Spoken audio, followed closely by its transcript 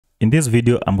In this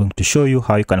video, I'm going to show you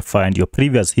how you can find your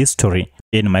previous history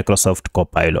in Microsoft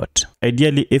Copilot.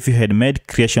 Ideally, if you had made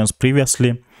creations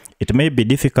previously, it may be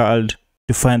difficult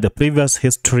to find the previous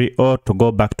history or to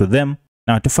go back to them.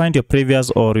 Now, to find your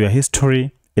previous or your history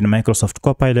in Microsoft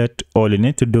Copilot, all you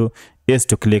need to do is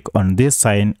to click on this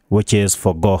sign, which is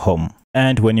for Go Home.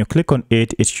 And when you click on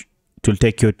it, it will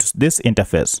take you to this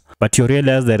interface. But you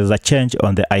realize there is a change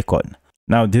on the icon.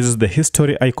 Now, this is the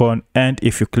history icon, and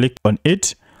if you click on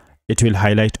it, it will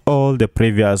highlight all the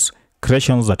previous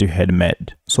creations that you had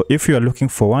made. So if you are looking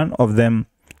for one of them,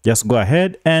 just go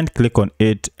ahead and click on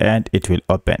it and it will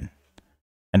open.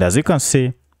 And as you can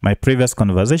see, my previous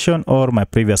conversation or my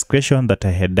previous creation that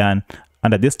I had done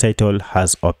under this title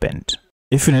has opened.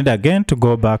 If you need again to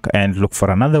go back and look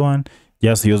for another one,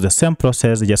 just use the same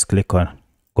process. Just click on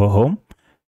Go Home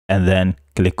and then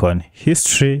click on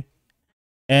History,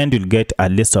 and you'll get a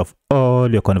list of all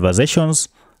your conversations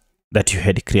that you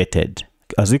had created.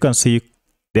 As you can see,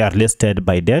 they are listed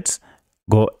by dates.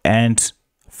 Go and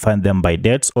find them by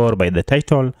dates or by the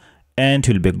title, and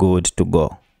you'll be good to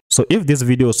go. So if this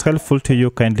video is helpful to you,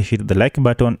 kindly hit the like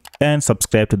button and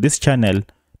subscribe to this channel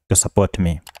to support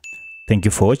me. Thank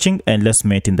you for watching, and let's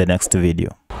meet in the next video.